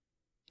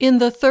In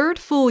the third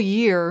full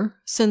year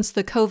since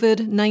the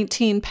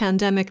COVID-19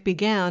 pandemic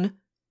began,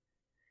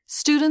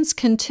 students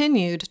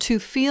continued to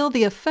feel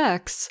the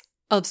effects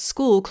of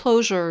school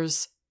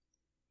closures.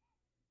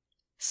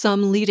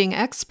 Some leading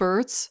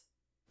experts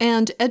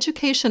and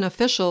education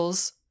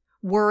officials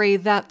worry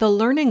that the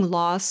learning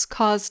loss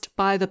caused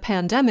by the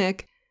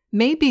pandemic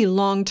may be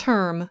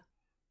long-term.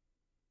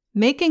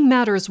 Making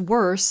matters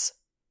worse,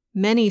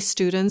 many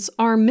students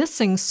are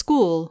missing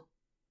school.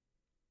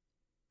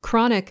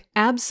 Chronic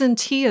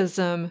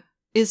absenteeism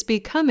is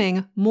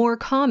becoming more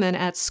common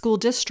at school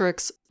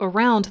districts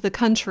around the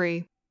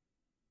country.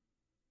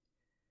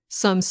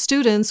 Some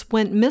students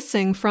went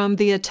missing from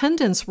the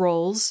attendance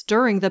rolls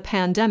during the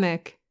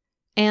pandemic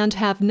and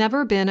have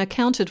never been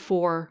accounted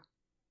for.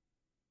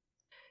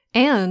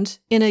 And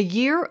in a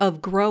year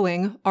of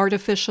growing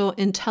artificial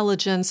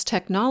intelligence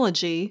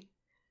technology,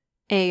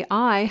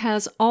 AI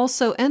has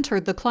also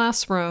entered the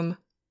classroom.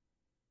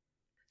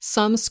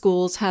 Some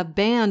schools have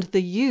banned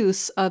the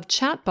use of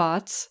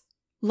chatbots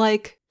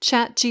like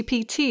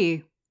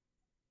ChatGPT.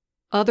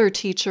 Other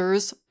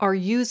teachers are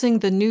using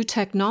the new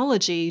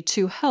technology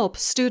to help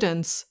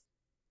students,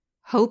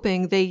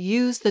 hoping they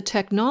use the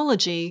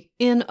technology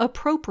in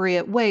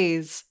appropriate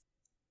ways.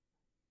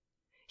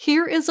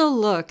 Here is a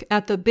look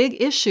at the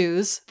big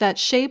issues that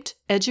shaped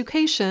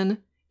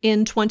education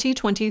in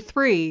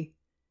 2023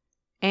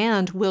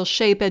 and will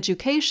shape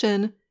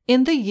education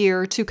in the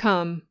year to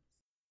come.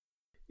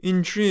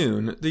 In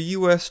June, the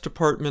U.S.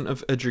 Department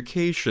of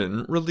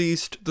Education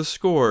released the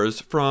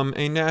scores from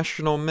a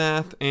national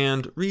math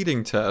and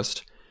reading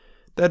test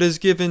that is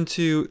given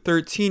to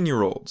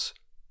 13-year-olds.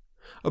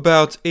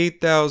 About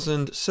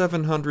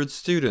 8,700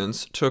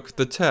 students took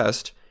the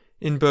test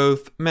in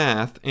both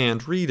math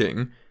and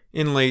reading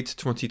in late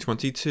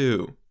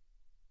 2022.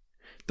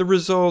 The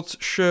results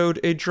showed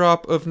a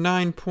drop of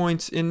 9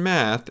 points in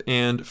math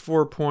and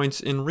 4 points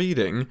in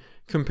reading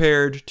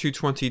compared to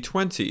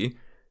 2020,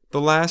 the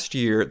last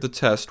year the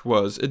test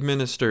was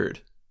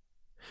administered.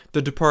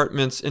 The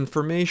department's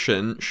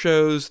information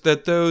shows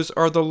that those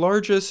are the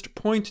largest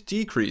point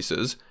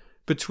decreases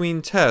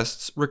between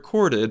tests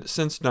recorded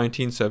since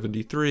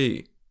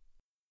 1973.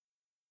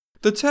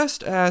 The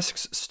test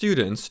asks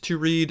students to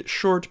read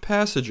short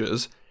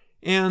passages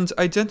and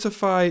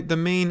identify the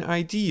main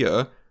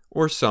idea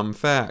or some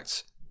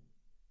facts.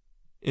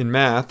 In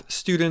math,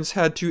 students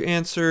had to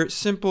answer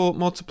simple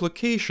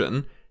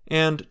multiplication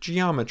and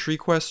geometry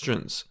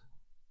questions.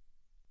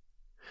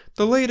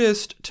 The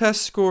latest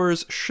test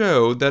scores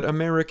show that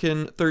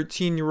American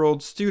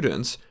 13-year-old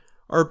students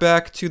are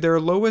back to their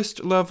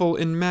lowest level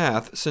in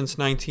math since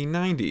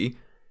 1990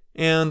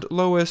 and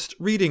lowest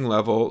reading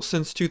level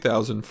since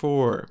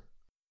 2004.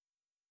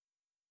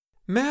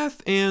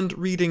 Math and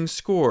reading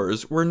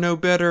scores were no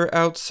better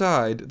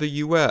outside the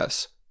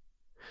U.S.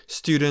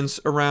 Students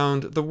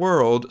around the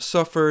world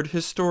suffered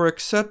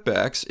historic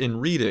setbacks in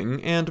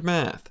reading and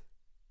math.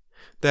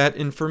 That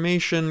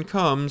information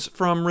comes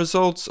from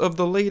results of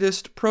the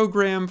latest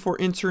Program for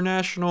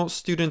International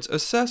Student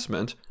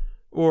Assessment,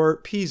 or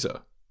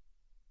PISA.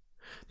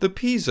 The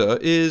PISA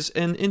is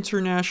an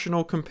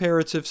international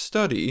comparative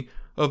study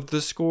of the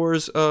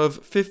scores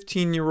of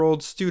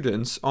 15-year-old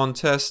students on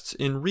tests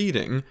in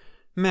reading,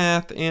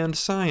 math, and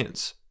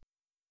science.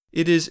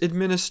 It is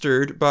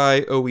administered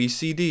by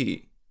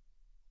OECD.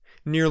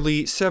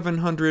 Nearly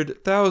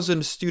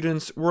 700,000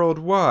 students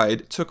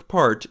worldwide took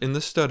part in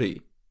the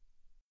study.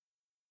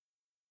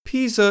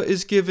 PISA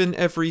is given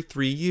every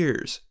 3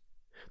 years.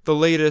 The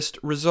latest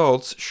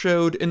results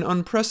showed an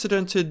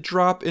unprecedented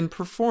drop in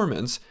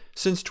performance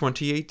since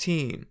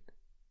 2018.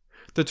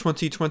 The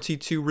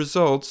 2022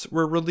 results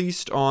were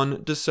released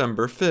on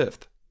December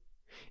 5th.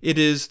 It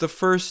is the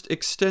first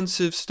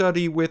extensive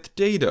study with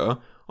data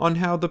on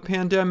how the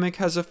pandemic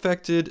has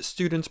affected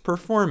students'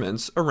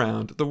 performance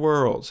around the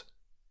world.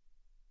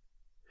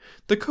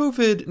 The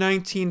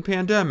COVID-19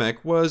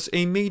 pandemic was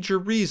a major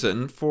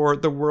reason for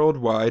the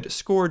worldwide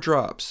score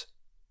drops.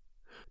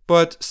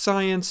 But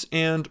science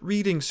and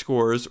reading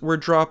scores were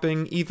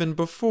dropping even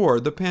before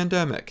the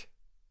pandemic.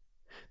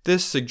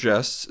 This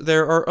suggests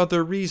there are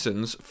other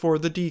reasons for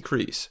the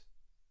decrease.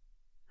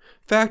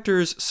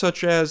 Factors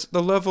such as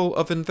the level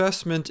of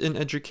investment in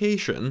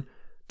education,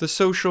 the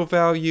social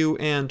value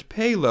and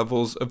pay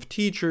levels of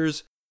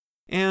teachers,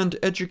 and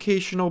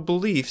educational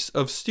beliefs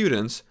of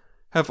students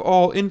have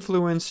all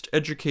influenced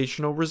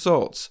educational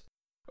results,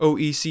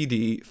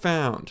 OECD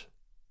found.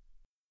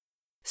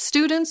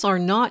 Students are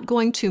not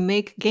going to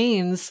make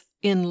gains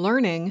in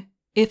learning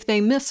if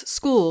they miss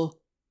school.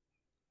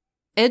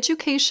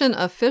 Education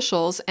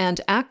officials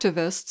and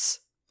activists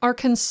are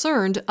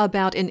concerned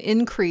about an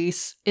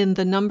increase in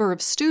the number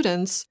of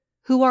students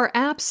who are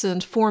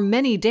absent for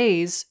many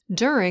days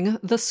during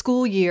the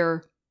school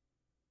year.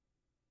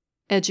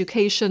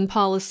 Education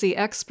policy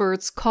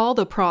experts call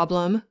the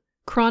problem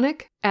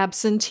chronic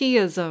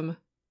absenteeism.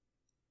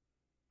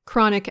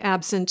 Chronic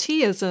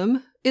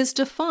absenteeism is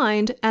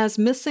defined as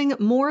missing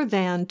more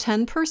than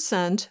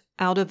 10%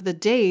 out of the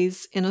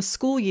days in a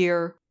school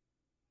year.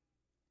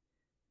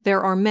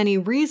 there are many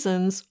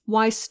reasons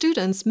why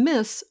students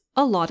miss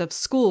a lot of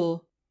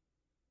school.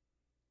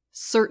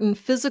 Certain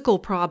physical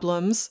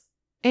problems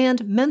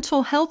and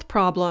mental health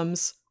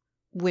problems,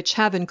 which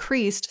have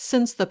increased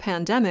since the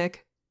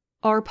pandemic,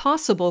 are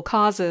possible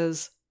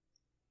causes.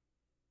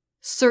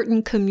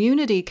 Certain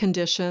community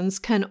conditions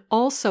can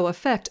also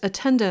affect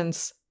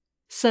attendance,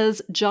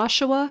 says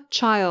Joshua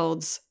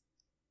Childs,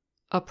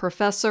 a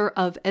professor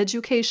of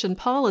education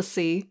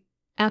policy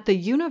at the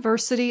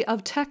University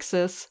of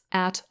Texas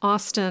at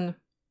Austin.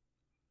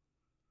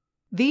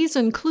 These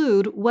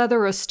include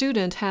whether a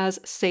student has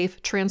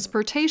safe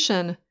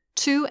transportation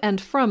to and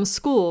from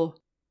school,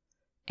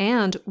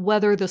 and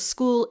whether the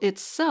school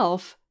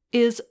itself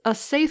is a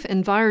safe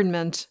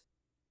environment.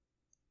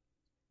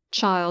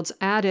 Childs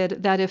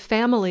added that if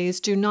families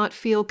do not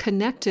feel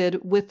connected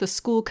with the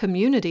school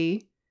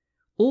community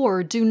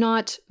or do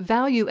not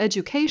value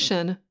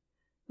education,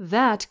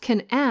 that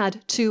can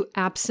add to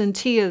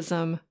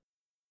absenteeism.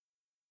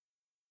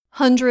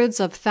 Hundreds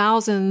of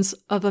thousands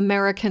of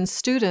American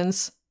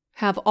students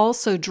have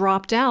also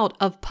dropped out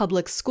of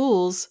public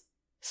schools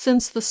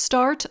since the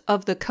start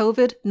of the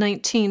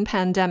COVID-19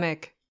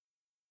 pandemic.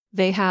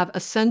 They have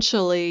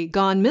essentially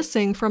gone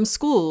missing from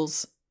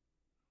schools.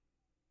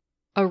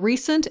 A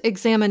recent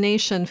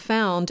examination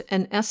found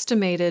an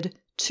estimated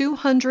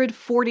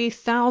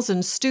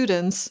 240,000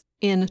 students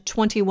in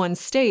 21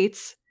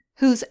 states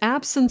whose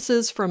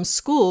absences from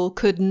school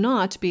could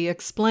not be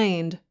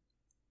explained.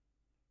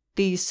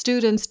 These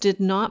students did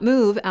not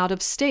move out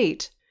of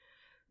state.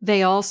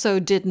 They also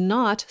did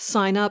not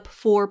sign up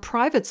for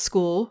private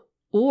school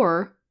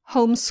or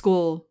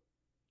homeschool.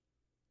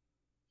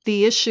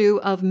 The issue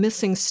of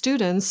missing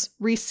students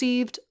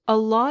received a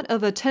lot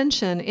of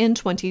attention in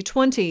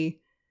 2020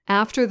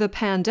 after the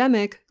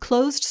pandemic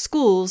closed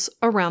schools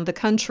around the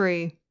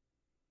country.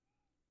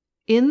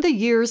 In the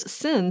years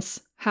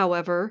since,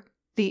 however,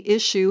 the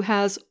issue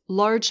has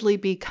largely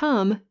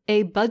become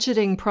a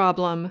budgeting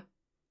problem.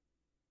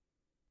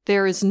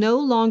 There is no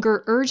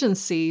longer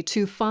urgency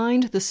to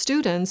find the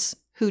students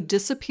who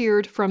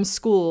disappeared from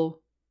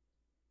school.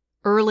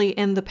 Early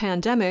in the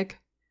pandemic,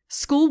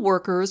 school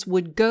workers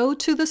would go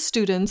to the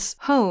students'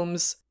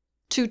 homes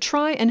to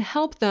try and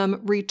help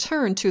them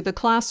return to the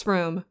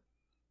classroom.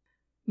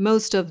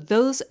 Most of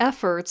those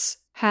efforts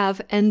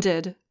have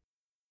ended.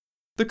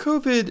 The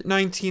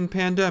COVID-19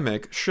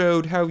 pandemic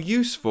showed how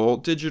useful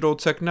digital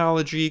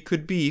technology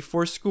could be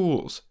for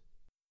schools.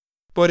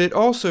 But it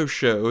also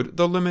showed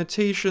the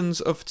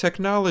limitations of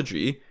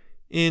technology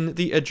in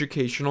the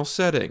educational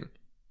setting.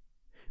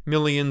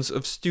 Millions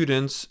of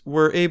students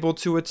were able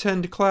to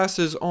attend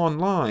classes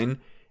online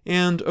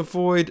and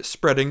avoid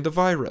spreading the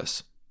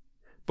virus,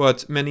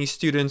 but many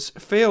students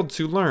failed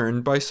to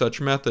learn by such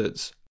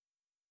methods.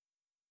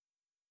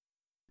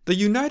 The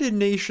United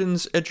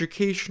Nations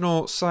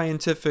Educational,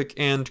 Scientific,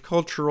 and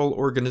Cultural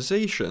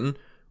Organization,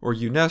 or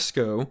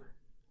UNESCO,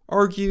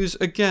 argues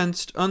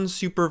against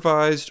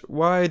unsupervised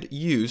wide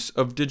use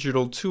of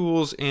digital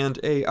tools and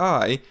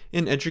AI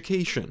in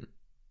education.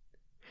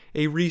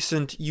 A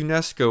recent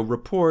UNESCO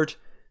report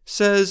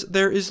says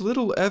there is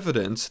little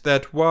evidence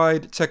that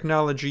wide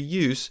technology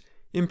use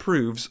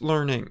improves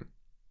learning.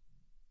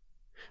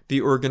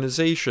 The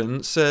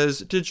organization says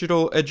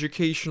digital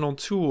educational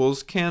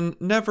tools can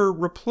never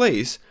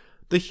replace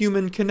the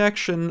human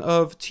connection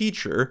of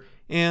teacher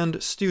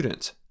and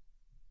student.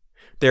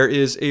 There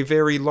is a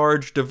very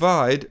large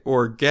divide,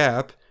 or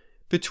gap,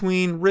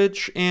 between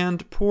rich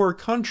and poor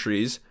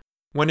countries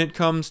when it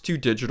comes to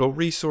digital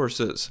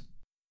resources.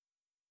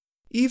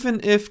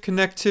 Even if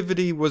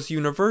connectivity was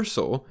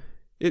universal,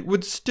 it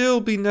would still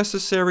be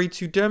necessary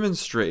to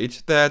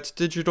demonstrate that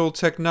digital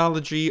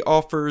technology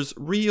offers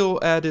real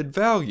added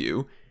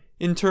value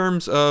in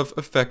terms of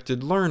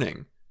affected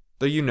learning,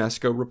 the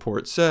UNESCO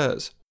report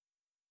says.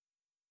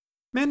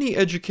 Many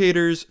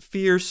educators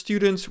fear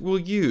students will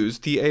use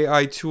the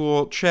AI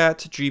tool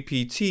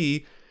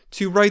ChatGPT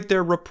to write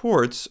their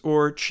reports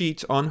or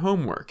cheat on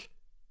homework.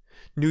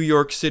 New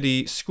York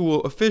City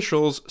school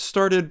officials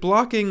started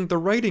blocking the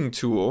writing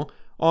tool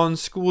on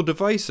school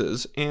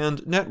devices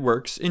and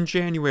networks in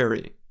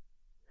January.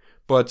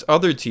 But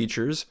other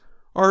teachers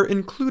are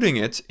including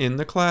it in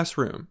the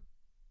classroom.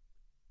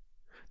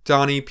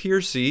 Donnie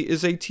Piercy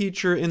is a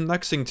teacher in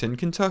Lexington,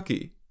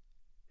 Kentucky.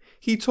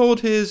 He told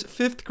his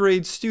 5th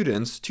grade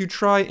students to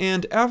try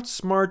and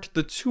outsmart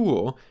the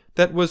tool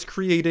that was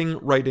creating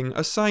writing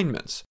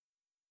assignments.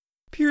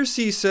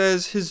 Piercy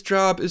says his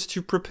job is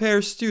to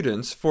prepare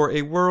students for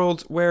a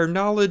world where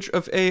knowledge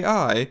of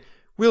AI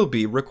will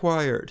be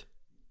required.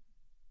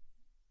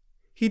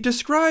 He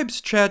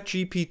describes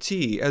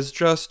ChatGPT as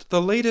just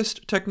the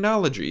latest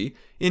technology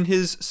in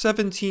his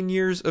 17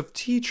 years of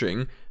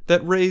teaching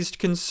that raised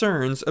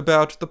concerns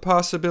about the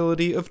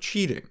possibility of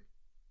cheating.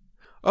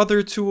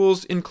 Other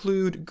tools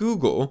include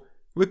Google,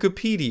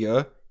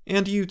 Wikipedia,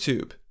 and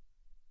YouTube.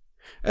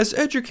 As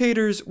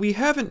educators, we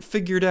haven't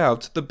figured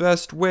out the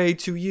best way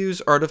to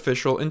use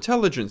artificial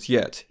intelligence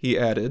yet, he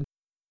added,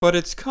 but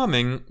it's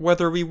coming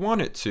whether we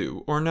want it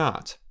to or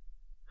not.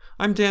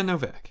 I'm Dan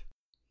Novak.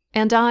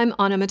 And I'm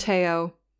Anna Matteo.